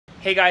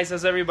Hey guys,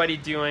 how's everybody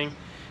doing?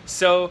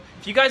 So,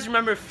 if you guys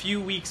remember a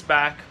few weeks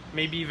back,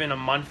 maybe even a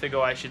month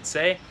ago I should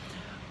say,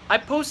 I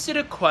posted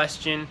a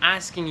question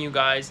asking you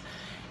guys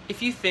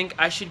if you think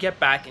I should get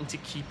back into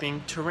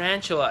keeping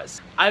tarantulas.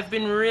 I've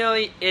been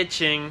really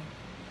itching,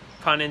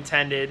 pun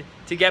intended,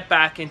 to get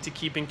back into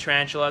keeping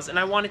tarantulas, and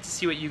I wanted to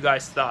see what you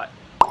guys thought.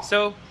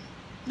 So,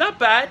 not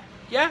bad.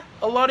 Yeah,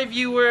 a lot of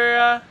you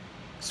were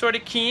sort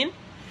of keen.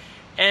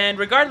 And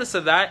regardless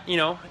of that, you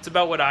know, it's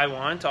about what I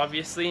want,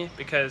 obviously,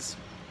 because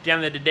at the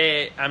end of the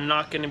day, I'm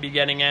not going to be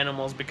getting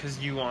animals because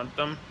you want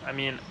them. I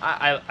mean,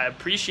 I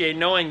appreciate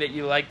knowing that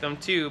you like them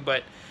too,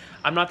 but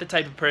I'm not the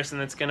type of person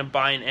that's going to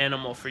buy an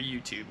animal for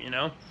YouTube, you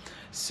know?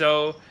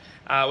 So,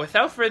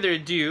 without further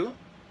ado,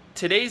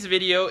 today's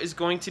video is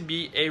going to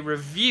be a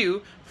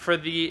review for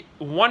the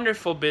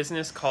wonderful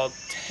business called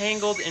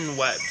Tangled in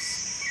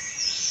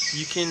Webs.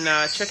 You can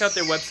check out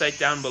their website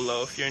down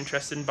below if you're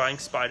interested in buying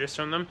spiders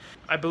from them.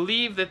 I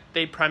believe that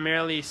they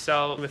primarily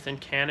sell within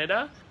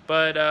Canada,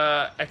 but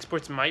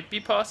exports might be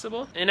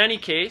possible. In any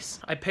case,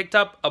 I picked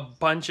up a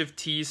bunch of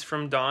teas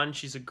from Dawn.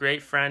 She's a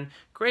great friend,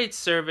 great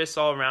service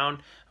all around,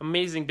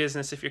 amazing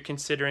business if you're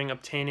considering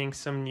obtaining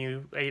some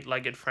new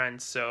 8-legged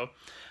friends. So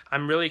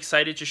I'm really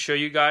excited to show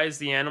you guys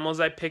the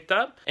animals I picked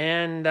up.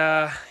 And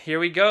here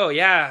we go.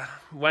 Yeah,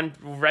 went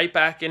right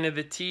back into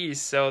the teas.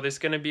 So there's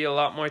going to be a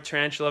lot more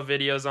tarantula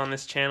videos on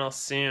this channel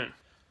soon.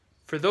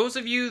 For those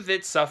of you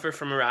that suffer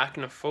from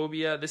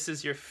arachnophobia, this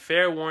is your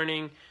fair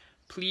warning.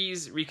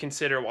 Please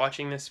reconsider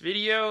watching this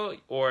video,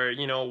 or,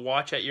 you know,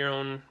 watch at your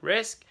own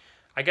risk.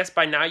 I guess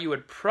by now you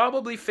would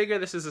probably figure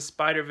this is a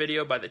spider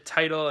video by the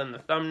title and the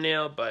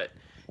thumbnail, but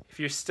if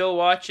you're still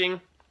watching,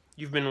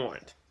 you've been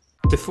warned.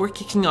 Before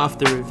kicking off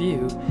the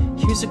review,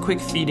 here's a quick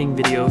feeding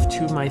video of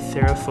two of my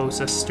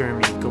Theraphosa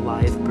sturmi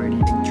Goliath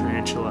bird-eating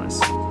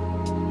tarantulas.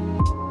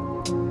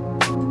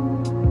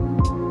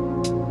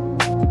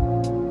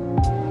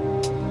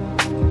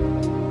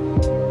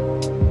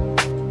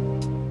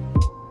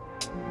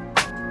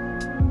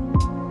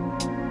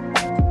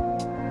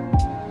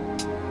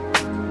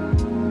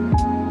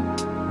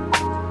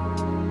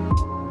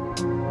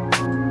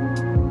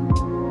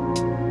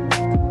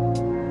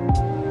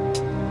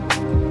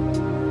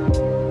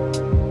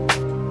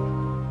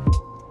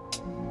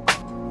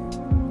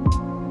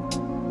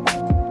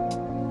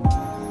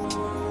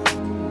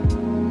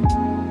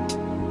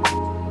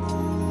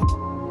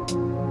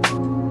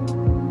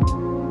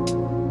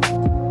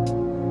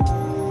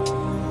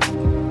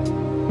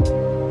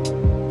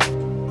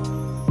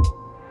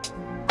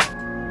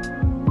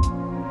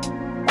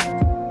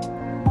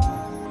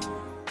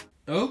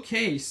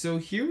 Okay, so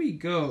here we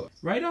go.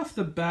 Right off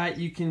the bat,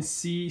 you can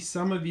see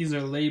some of these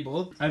are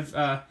labeled. I've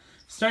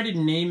started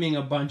naming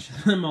a bunch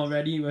of them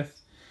already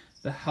with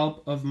the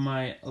help of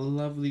my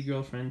lovely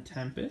girlfriend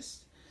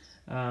Tempest.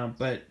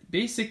 But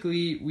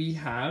basically, we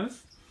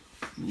have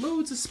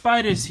loads of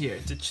spiders here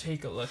to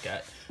take a look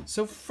at.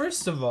 So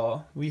first of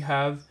all, we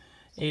have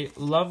a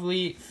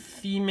lovely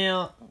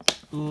female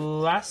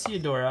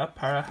Lasiodora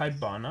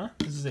parahybana.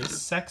 This is a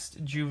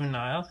sexed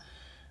juvenile.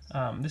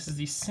 This is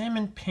the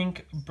salmon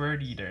pink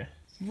bird eater.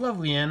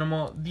 Lovely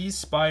animal. These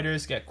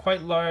spiders get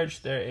quite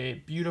large. They're a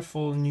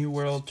beautiful New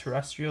World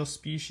terrestrial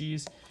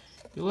species.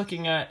 You're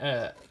looking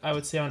at, I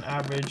would say on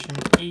average, an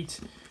 8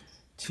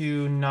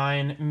 to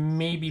 9,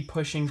 maybe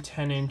pushing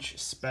 10-inch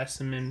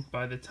specimen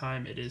by the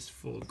time it is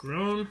full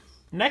grown.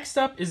 Next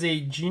up is a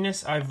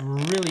genus I've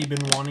really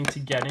been wanting to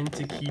get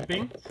into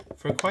keeping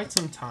for quite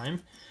some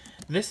time.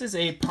 This is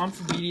a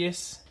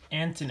Pomphidiotus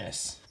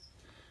antinus,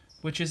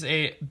 which is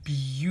a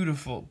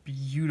beautiful,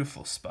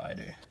 beautiful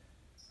spider.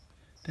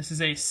 This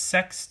is a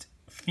sexed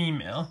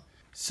female.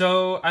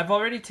 So I've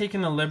already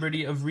taken the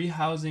liberty of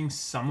rehousing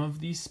some of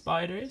these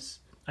spiders.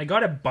 I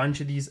got a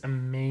bunch of these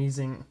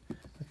amazing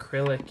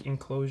acrylic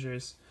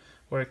enclosures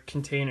or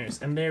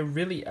containers, and they're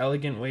really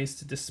elegant ways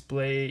to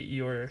display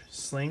your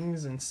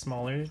slings and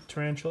smaller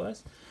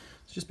tarantulas.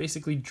 It's just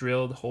basically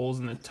drilled holes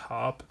in the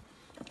top,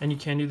 and you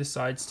can do the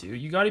sides too.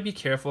 You got to be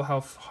careful how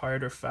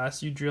hard or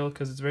fast you drill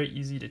because it's very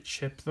easy to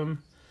chip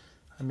them.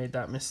 I made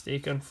that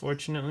mistake,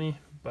 unfortunately,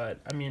 but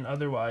I mean,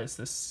 otherwise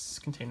this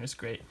container is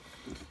great.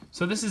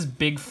 So this is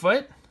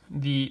Bigfoot,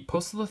 the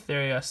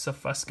Poecilotheria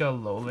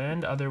safusca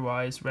lowland,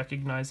 otherwise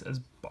recognized as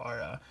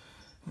bara.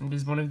 It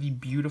is one of the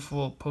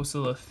beautiful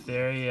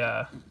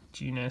Poecilotheria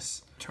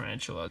genus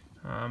tarantula.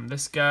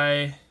 This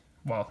guy,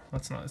 well,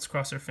 let's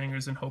cross our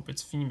fingers and hope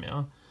it's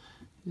female,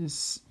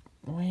 is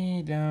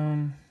way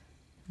down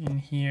in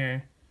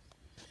here.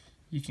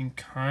 You can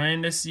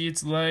kind of see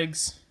its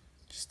legs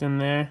just in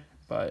there,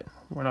 but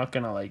we're not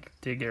gonna like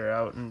dig her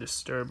out and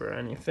disturb her or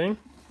anything.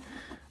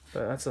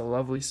 But that's a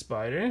lovely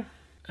spider.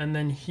 And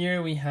then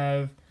here we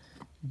have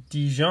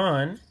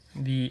Dijon,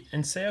 the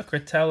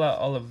Enseocratella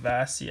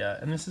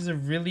olivacea, and this is a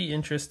really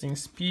interesting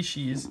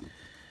species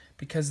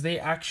because they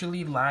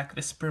actually lack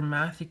the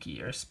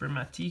spermatheca or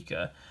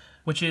spermatheca,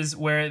 which is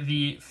where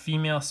the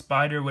female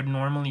spider would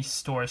normally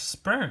store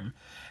sperm.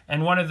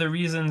 And one of the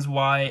reasons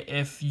why,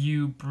 if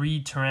you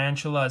breed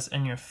tarantulas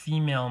and your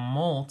female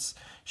molts,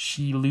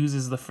 she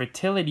loses the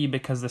fertility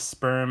because the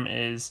sperm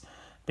is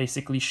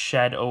basically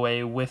shed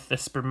away with the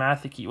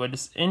spermathecae. What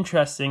is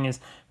interesting is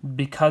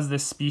because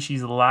this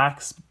species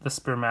lacks the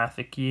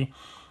spermathecae,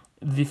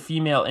 the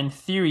female in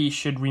theory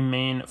should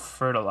remain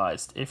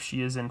fertilized if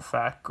she is in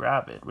fact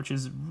gravid, which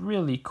is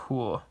really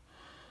cool.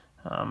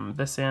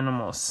 This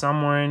animal is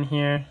somewhere in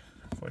here,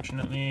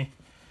 unfortunately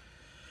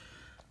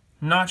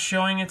not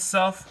showing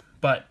itself,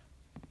 but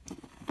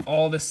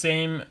all the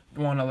same,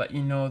 want to let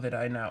you know that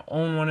I now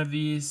own one of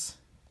these.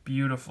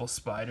 Beautiful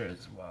spider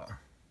as well.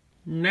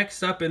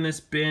 Next up in this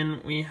bin,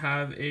 we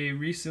have a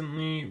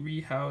recently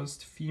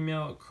rehoused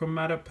female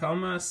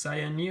Chromatopelma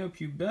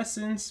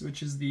cyaneopubescens,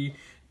 which is the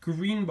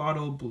green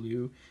bottle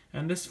blue,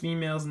 and this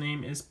female's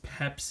name is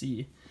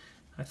Pepsi.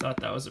 I thought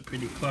that was a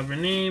pretty clever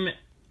name.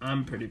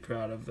 I'm pretty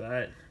proud of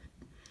that.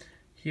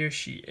 Here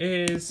she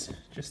is,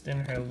 just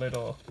in her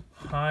little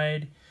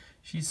hide.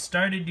 She's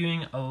started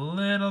doing a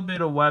little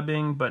bit of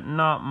webbing, but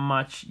not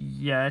much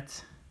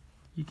yet.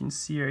 You can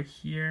see her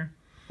here.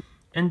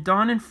 And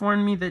Dawn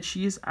informed me that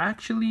she is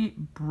actually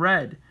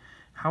bred.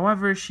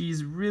 However,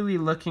 she's really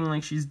looking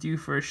like she's due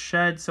for a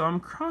shed, so I'm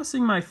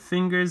crossing my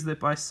fingers that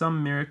by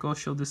some miracle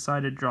she'll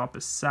decide to drop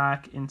a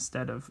sack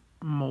instead of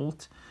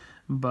molt.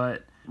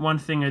 But one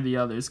thing or the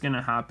other is going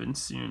to happen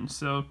soon.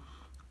 So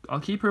I'll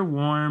keep her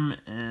warm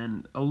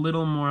and a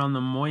little more on the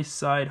moist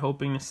side,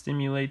 hoping to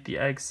stimulate the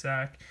egg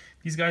sac.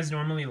 These guys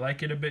normally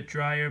like it a bit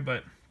drier,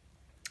 but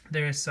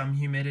there is some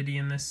humidity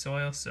in this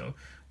soil, so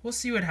we'll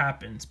see what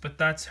happens. But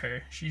that's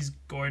her. She's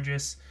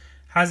gorgeous.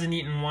 Hasn't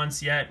eaten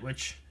once yet,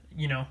 which,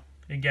 you know,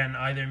 again,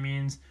 either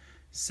means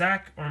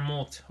sac or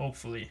molt,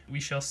 hopefully. We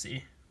shall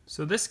see.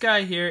 So this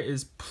guy here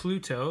is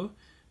Pluto,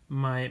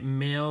 my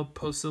male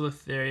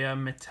Poecilotheria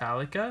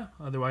metallica,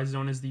 otherwise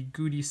known as the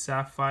Goody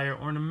Sapphire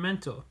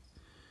ornamental.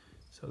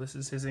 So this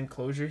is his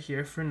enclosure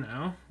here for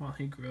now while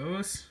he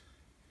grows.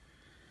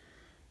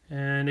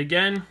 And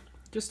again,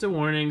 just a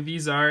warning,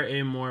 these are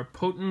a more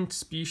potent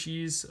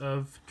species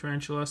of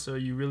tarantula, so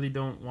you really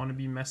don't want to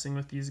be messing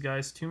with these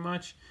guys too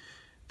much.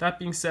 That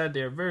being said,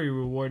 they are very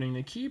rewarding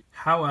to keep.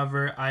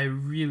 However, I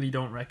really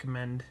don't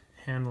recommend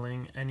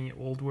handling any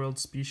old world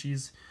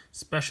species,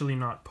 especially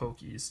not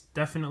pokies.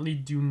 Definitely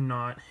do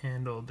not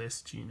handle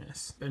this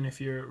genus. And if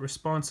you're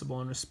responsible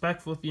and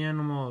respectful with the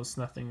animal, it's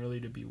nothing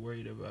really to be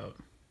worried about.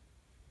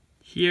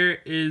 Here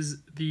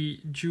is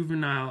the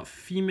juvenile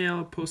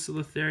female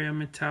Poecilotheria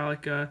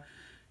metallica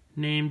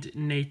named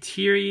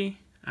Neytiri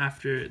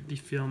after the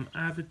film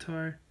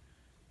Avatar.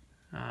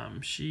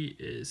 She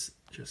is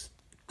just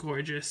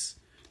gorgeous.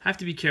 I have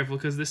to be careful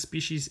because this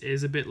species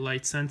is a bit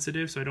light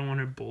sensitive, so I don't want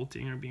her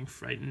bolting or being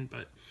frightened,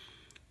 but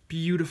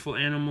beautiful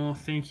animal.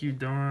 Thank you,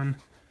 Dawn.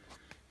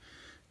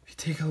 If you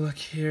take a look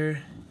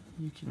here,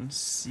 you can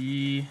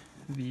see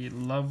the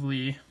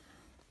lovely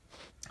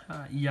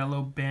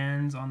yellow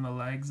bands on the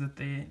legs that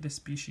the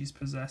species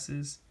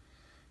possesses.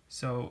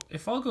 So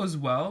if all goes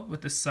well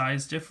with the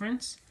size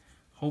difference,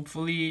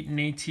 hopefully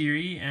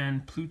Neytiri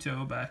and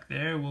Pluto back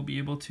there will be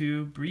able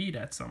to breed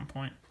at some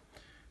point.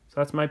 So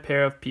that's my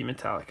pair of P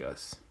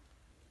metallicas.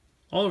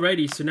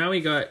 Alrighty, so now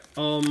we got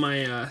all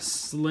my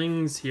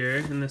slings here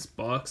in this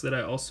box that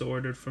I also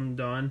ordered from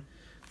Dawn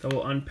that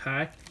we'll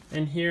unpack.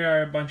 And here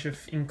are a bunch of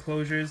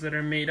enclosures that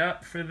are made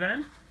up for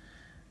them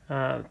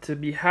to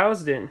be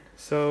housed in.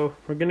 So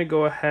we're gonna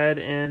go ahead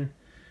and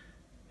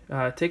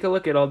take a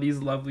look at all these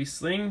lovely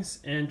slings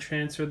and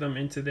transfer them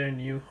into their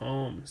new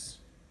homes.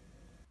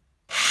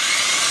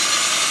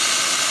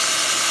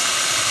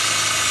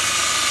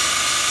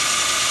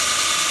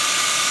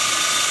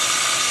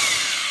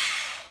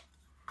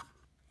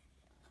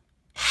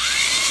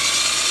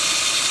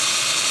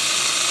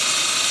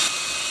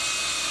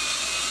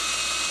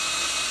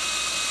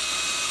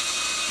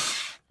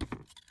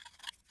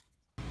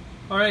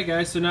 Alright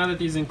guys, so now that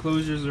these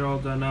enclosures are all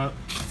done up,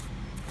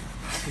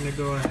 I'm going to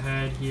go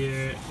ahead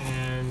here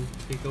and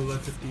take a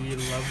look at the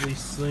lovely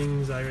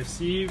slings I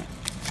received.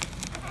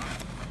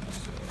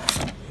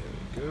 So here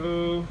we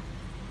go.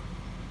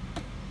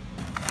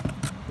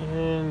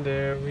 And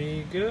there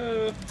we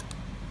go.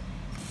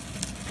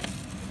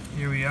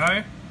 Here we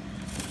are.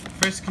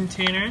 First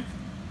container,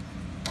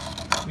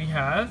 we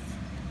have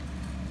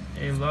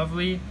a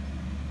lovely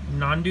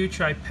Nandu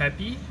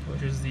tripepi,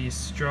 which is the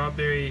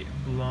strawberry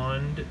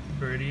blonde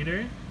bird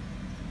eater.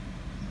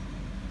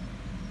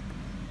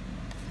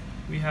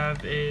 We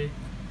have a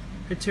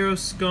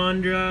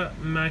Heteroscondra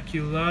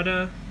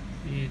maculata,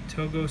 the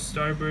Togo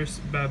starburst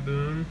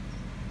baboon.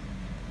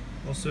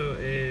 Also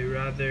a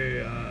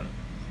rather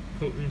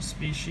potent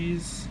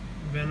species,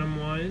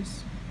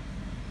 venom-wise.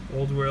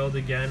 Old world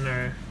again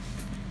are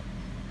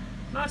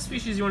not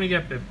species you want to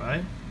get bit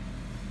by.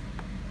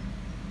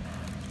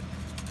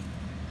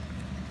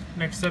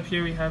 Next up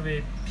here we have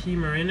a P.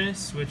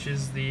 marinus, which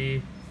is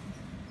the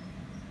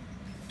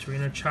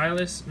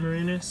Tarantulas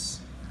marinus,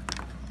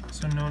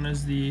 also known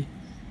as the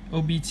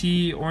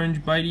OBT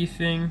orange bitey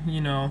thing.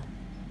 You know,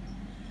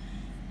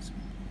 it's a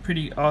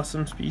pretty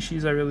awesome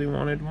species. I really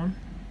wanted one.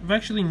 I've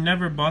actually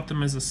never bought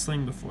them as a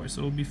sling before, so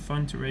it'll be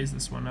fun to raise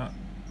this one up.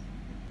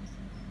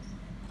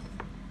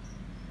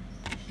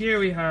 Here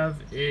we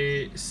have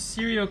a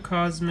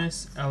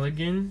Seriocosmus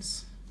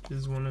elegans. This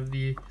is one of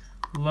the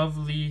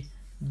lovely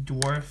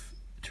dwarf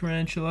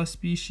tarantula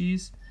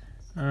species.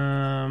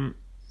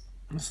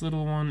 This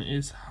little one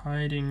is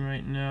hiding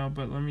right now,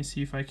 but let me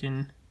see if I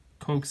can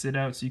coax it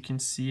out so you can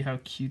see how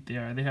cute they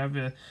are. They have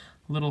a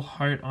little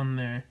heart on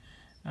their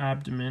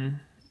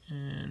abdomen,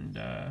 and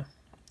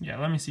yeah,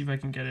 let me see if I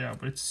can get it out,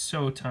 but it's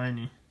so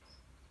tiny.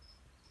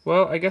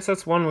 Well, I guess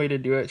that's one way to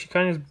do it. She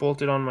kind of is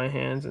bolted on my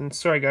hands, and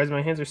sorry guys,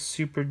 my hands are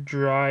super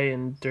dry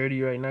and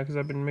dirty right now because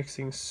I've been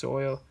mixing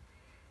soil.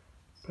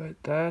 But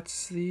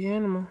that's the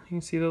animal. You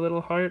can see the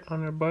little heart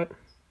on her butt,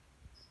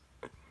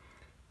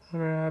 on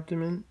her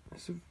abdomen.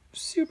 It's a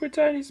super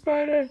tiny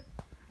spider.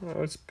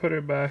 Let's put her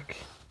back.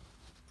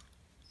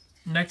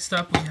 Next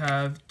up, we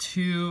have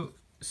two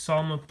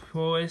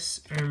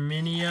Salmopoeus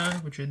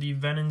erminia, which are the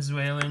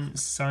Venezuelan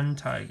sun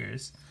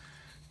tigers.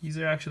 These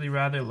are actually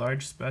rather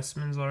large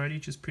specimens already,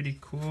 which is pretty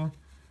cool.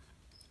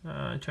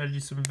 I tried to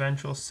do some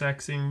ventral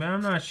sexing, but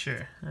I'm not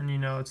sure. And you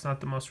know, it's not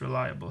the most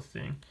reliable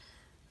thing.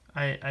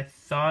 I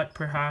thought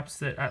perhaps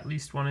that at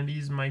least one of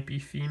these might be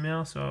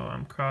female, so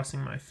I'm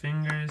crossing my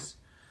fingers.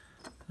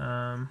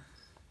 And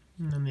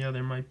then the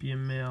other might be a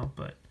male,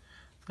 but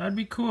that'd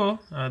be cool.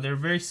 They're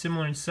very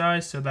similar in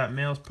size, so that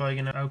male's probably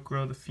going to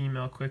outgrow the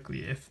female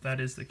quickly if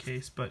that is the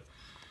case. But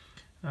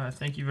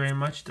thank you very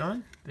much,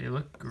 Don. They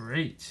look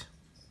great.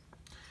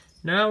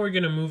 Now we're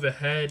going to move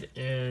ahead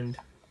and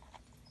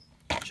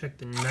check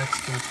the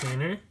next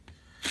container.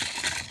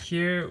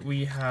 Here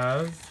we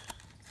have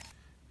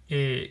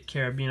a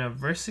Carabina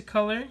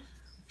versicolor,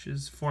 which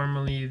is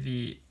formerly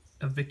the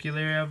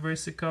Avicularia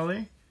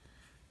versicolor.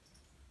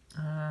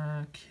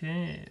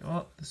 Okay,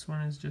 well, this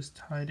one is just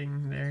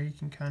hiding there. You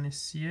can kind of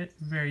see it.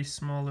 Very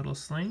small little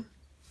sling.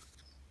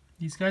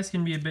 These guys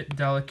can be a bit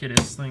delicate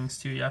as slings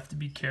too. You have to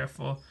be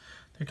careful.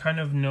 They're kind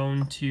of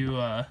known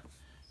to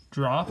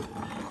drop.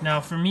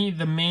 Now for me,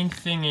 the main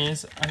thing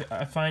is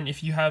I find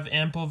if you have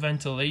ample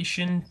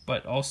ventilation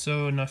but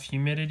also enough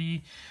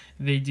humidity,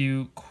 they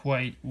do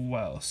quite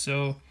well.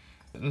 So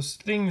those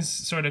things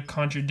sort of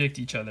contradict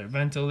each other.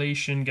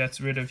 Ventilation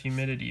gets rid of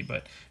humidity,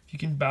 but if you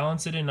can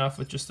balance it enough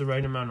with just the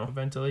right amount of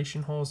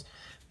ventilation holes,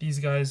 these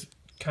guys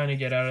kind of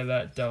get out of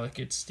that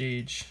delicate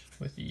stage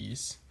with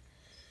ease.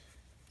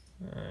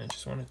 I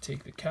just want to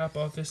take the cap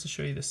off this to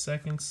show you the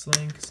second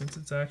sling, since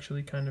it's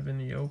actually kind of in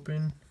the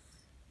open.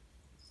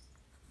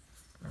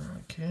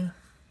 Okay,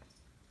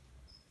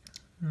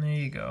 and there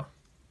you go.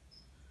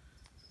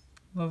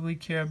 Lovely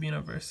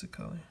Carabina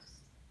versicolor.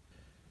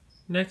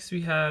 Next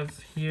we have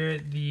here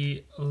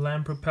the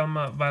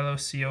Lampropelma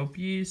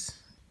vilociopes,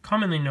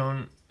 commonly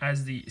known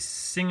as the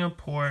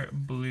Singapore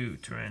blue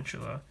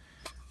tarantula.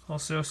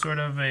 Also sort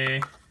of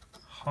a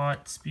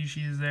hot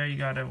species there, you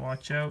gotta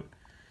watch out.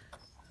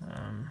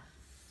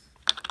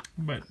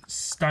 But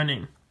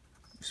stunning.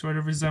 Sort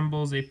of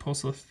resembles a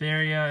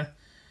Poecilotheria,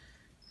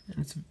 and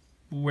it's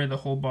where the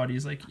whole body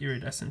is like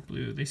iridescent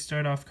blue. They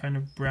start off kind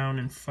of brown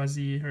and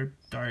fuzzy or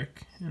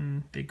dark,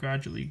 and they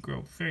gradually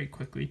grow very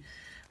quickly.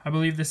 I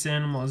believe this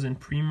animal is in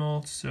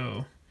pre-molt,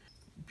 so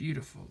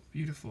beautiful,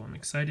 beautiful. I'm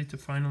excited to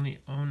finally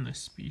own this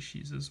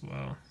species as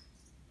well.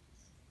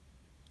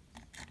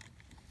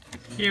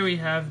 Here we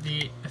have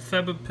the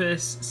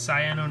Ephebopus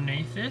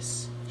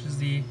cyanonathus, which is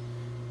the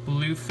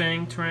blue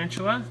fang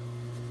tarantula.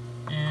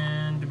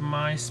 And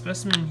my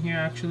specimen here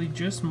actually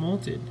just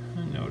molted,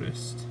 I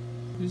noticed.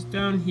 Just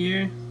down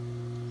here,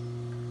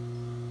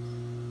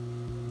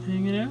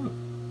 hanging out.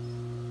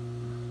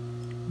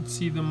 You can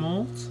see the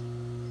molt.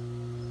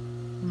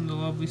 And the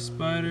lovely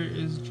spider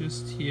is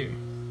just here.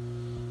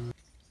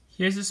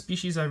 Here's a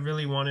species I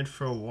really wanted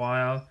for a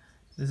while.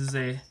 This is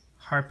a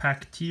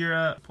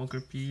Harpactira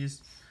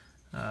pulchripes,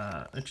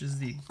 which is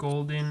the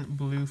golden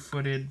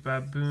blue-footed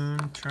baboon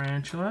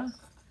tarantula.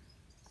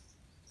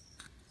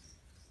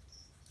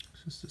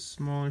 It's just a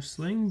smaller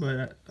sling,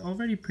 but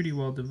already pretty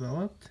well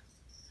developed.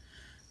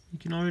 You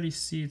can already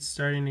see it's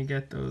starting to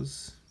get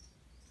those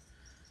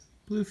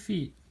blue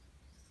feet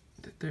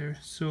that they're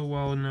so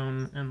well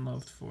known and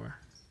loved for.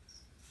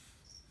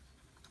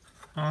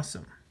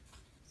 Awesome.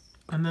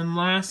 And then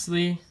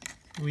lastly,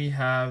 we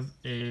have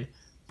a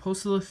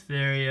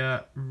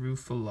Poecilotheria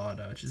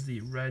rufulata, which is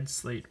the red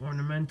slate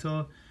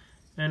ornamental,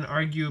 and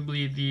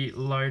arguably the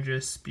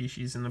largest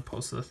species in the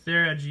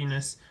Poecilotheria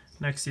genus,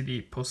 next to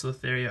the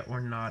Poecilotheria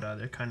ornata.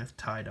 They're kind of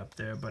tied up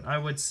there, but I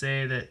would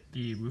say that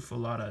the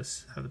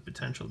rufulatas have the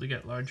potential to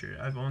get larger.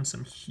 I've owned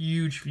some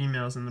huge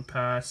females in the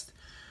past,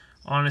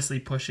 honestly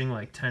pushing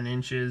like 10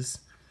 inches.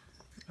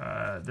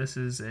 This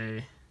is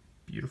a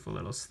beautiful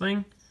little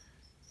sling,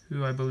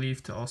 who I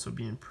believe to also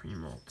be in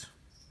pre-molt.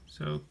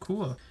 So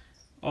cool.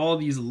 All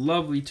these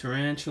lovely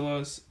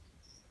tarantulas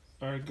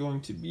are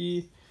going to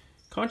be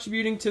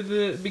contributing to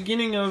the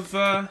beginning of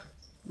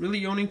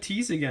really owning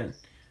teas again.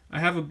 I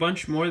have a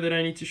bunch more that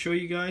I need to show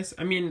you guys.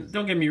 I mean,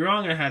 don't get me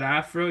wrong, I had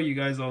Afro. You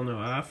guys all know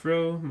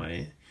Afro,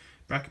 my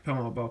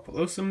Brachypelma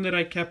balpulosum that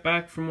I kept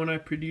back from when I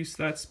produced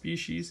that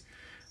species.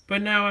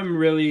 But now I'm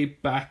really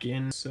back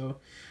in, so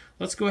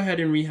let's go ahead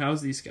and rehouse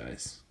these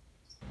guys.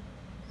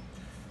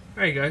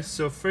 Alright guys,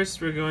 so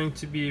first we're going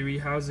to be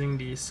rehousing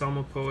the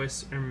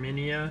Salmopoeus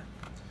erminia.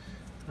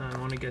 I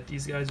want to get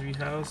these guys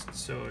rehoused,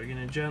 so we're going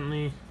to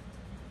gently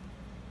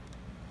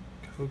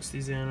coax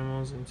these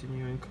animals into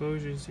new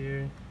enclosures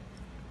here.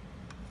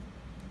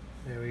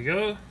 There we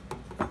go.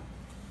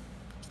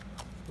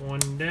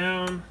 One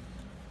down.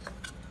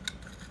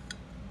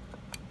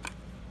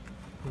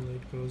 The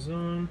lid goes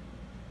on.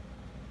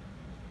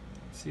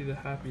 See the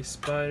happy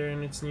spider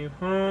in its new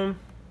home.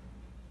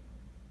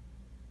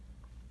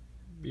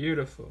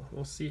 Beautiful.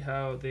 We'll see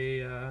how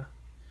they how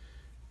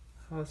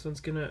this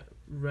one's gonna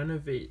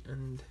renovate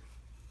and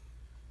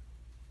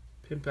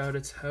pimp out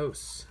its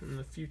house in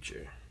the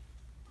future.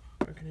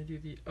 We're gonna do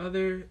the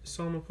other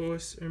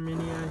Salmopoeus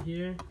erminia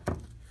here.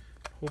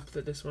 Hope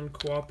that this one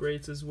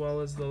cooperates as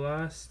well as the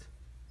last.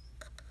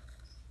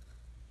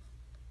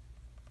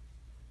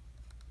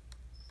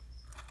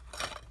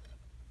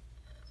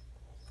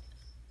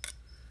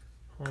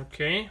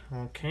 Okay.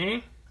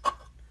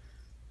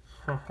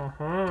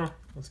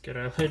 Let's get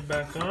our lid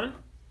back on.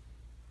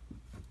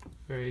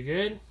 Very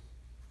good.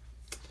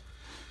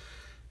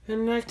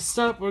 And next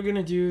up, we're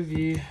gonna do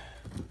the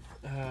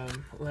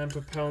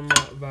Lampropelma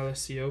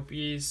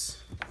valiciopes,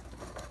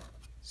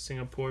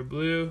 Singapore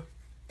blue.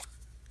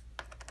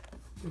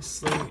 This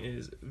sling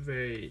is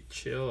very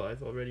chill.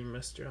 I've already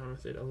messed around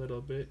with it a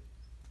little bit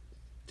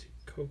to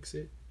coax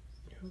it.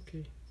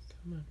 Okay,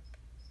 come on.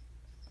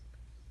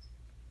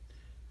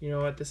 You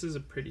know what? This is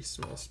a pretty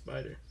small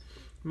spider.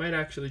 Might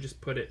actually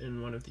just put it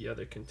in one of the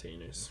other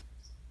containers.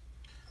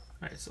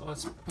 Alright, so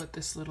let's put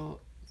this little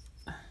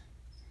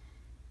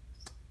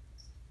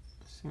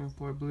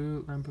Singapore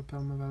blue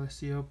Lampropelma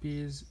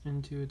valiciopes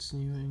into its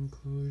new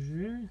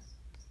enclosure.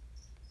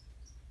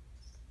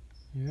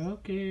 You're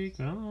okay,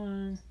 come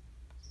on.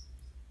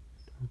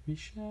 Don't be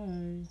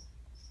shy.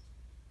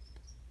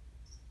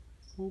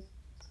 Oh,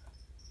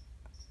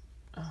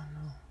 oh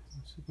no,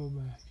 let's go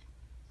back.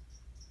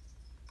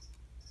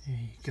 There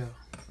you go.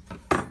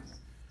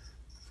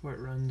 Before it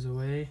runs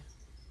away,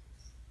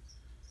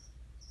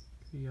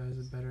 give you guys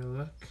a better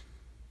look.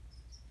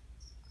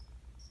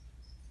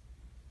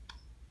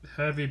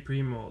 Heavy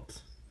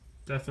pre-molt.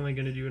 Definitely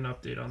going to do an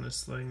update on this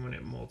sling when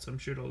it molts. I'm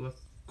sure it'll look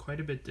quite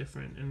a bit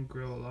different and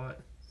grow a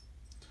lot.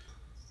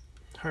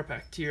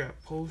 Harpactira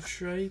pole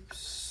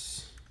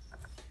stripes.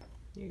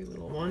 You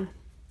little one.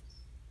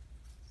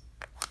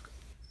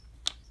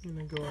 I'm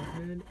going to go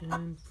ahead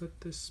and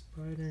put this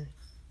spider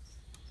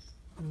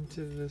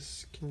into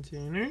this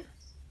container.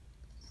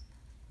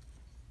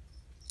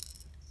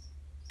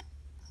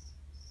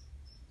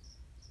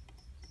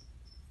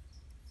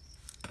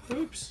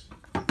 Oops.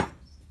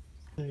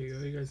 There you go,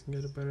 you guys can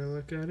get a better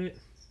look at it.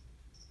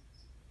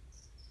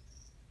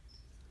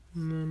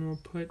 And then we'll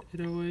put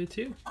it away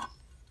too.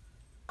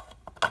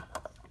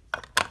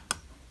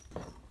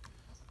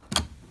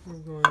 We're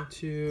going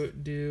to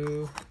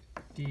do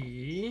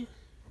the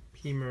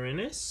P.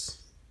 marinus.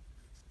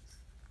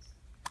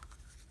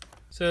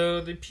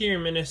 So the P.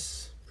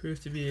 marinus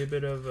proved to be a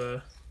bit of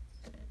a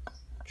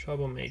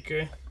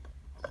troublemaker.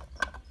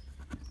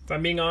 If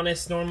I'm being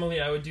honest,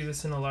 normally I would do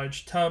this in a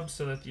large tub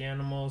so that the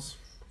animals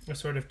are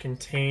sort of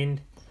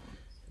contained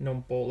and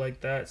don't bolt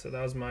like that, so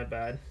that was my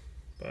bad.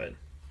 But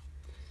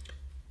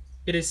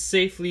it is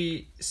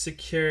safely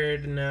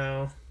secured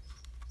now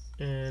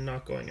and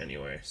not going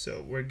anywhere,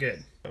 so we're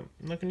good. I'm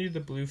not gonna do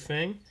the blue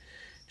fang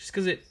just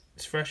because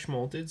it's fresh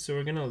molted, so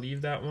we're gonna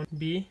leave that one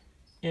be.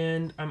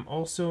 And I'm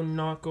also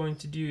not going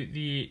to do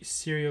the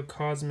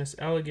Seriocosmus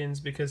elegans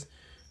because,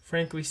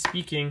 frankly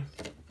speaking,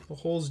 the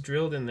holes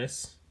drilled in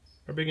this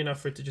are big enough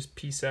for it to just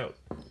piece out.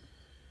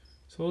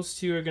 So those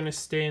two are going to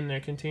stay in their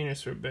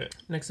containers for a bit.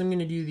 Next I'm going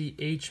to do the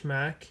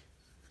H-Mac,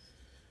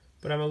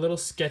 but I'm a little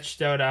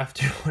sketched out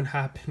after what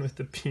happened with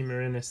the P.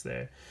 marinus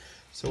there.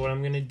 So what I'm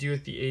going to do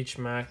with the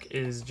H-Mac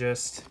is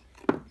just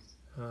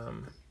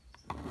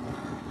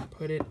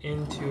put it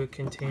into a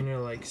container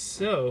like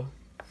so,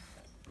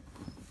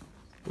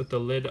 with the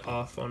lid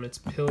off on its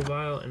pill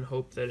vial, and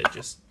hope that it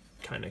just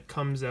kind of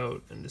comes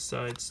out and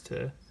decides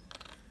to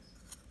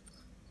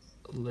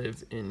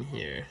live in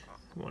here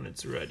when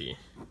it's ready,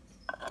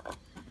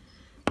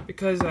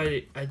 because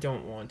I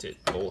don't want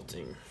it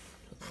bolting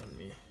on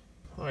me.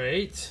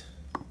 Alright,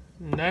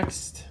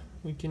 next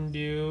we can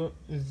do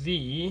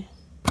the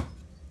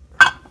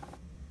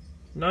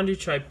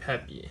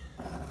Nondutripepi.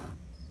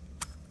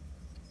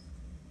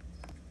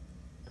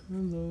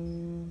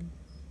 Hello,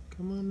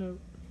 come on out.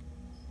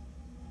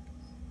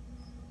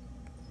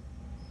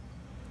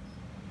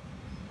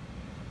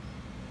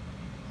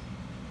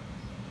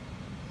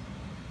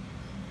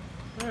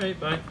 Alright,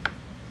 bye.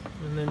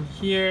 And then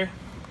here,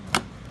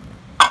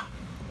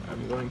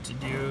 I'm going to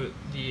do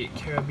the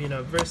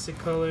Carabina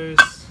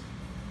versicolors,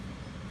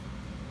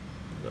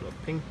 little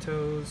pink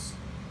toes.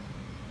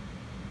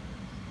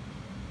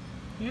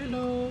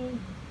 Hello!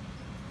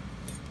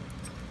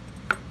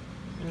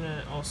 I'm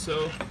gonna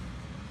also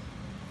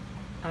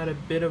add a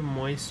bit of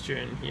moisture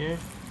in here,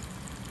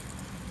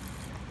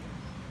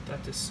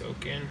 that to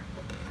soak in.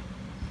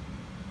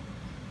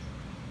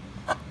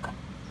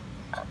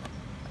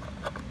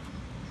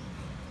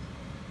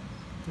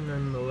 And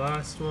then the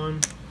last one.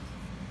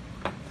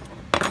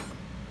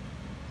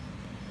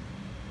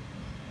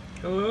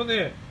 Hello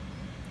there.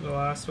 The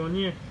last one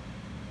here.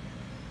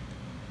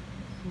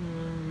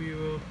 And we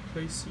will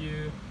place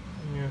you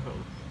in your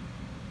home.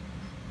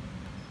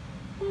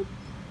 Boop.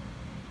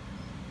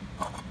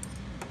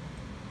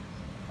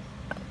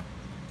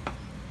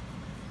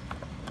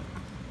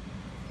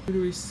 What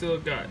do we still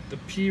got? The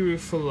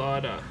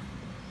Pirufilata.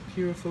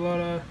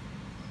 Pirufilata.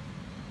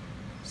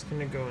 Just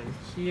gonna go in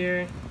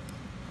here.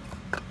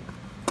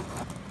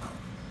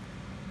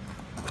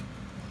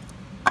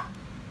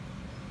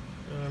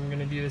 And I'm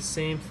gonna do the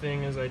same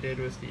thing as I did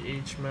with the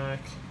HMAC,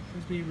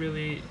 because we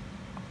really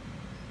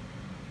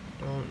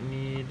don't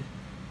need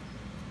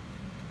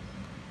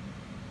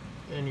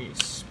any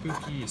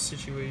spooky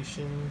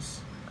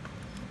situations.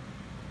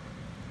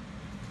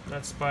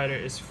 That spider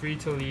is free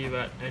to leave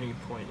at any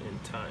point in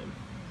time.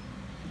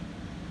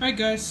 Alright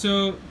guys,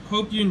 so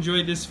hope you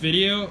enjoyed this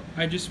video.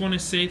 I just want to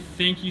say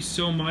thank you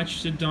so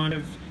much to Dawn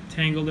of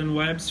Tangled and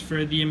Webs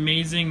for the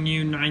amazing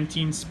new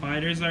 19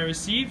 spiders I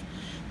received.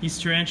 These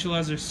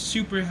tarantulas are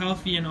super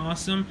healthy and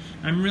awesome.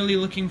 I'm really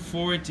looking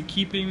forward to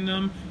keeping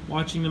them,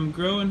 watching them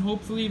grow, and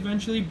hopefully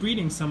eventually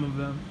breeding some of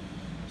them.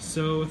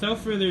 So without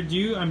further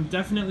ado, I'm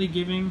definitely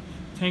giving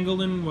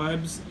Tangled and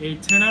Webs a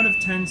 10 out of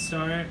 10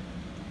 star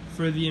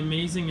for the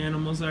amazing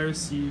animals I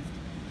received.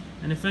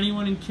 And if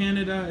anyone in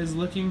Canada is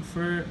looking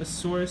for a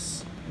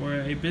source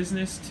or a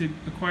business to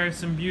acquire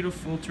some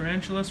beautiful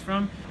tarantulas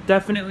from,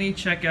 definitely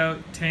check out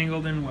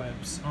Tangled and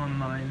Webs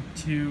online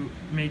to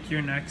make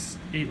your next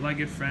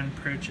 8-legged friend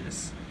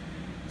purchase.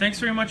 Thanks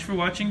very much for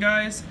watching,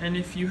 guys, and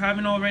if you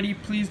haven't already,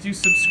 please do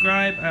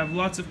subscribe. I have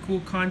lots of cool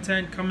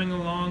content coming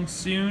along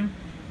soon,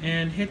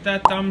 and hit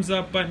that thumbs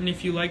up button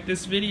if you like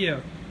this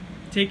video.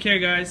 Take care,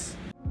 guys.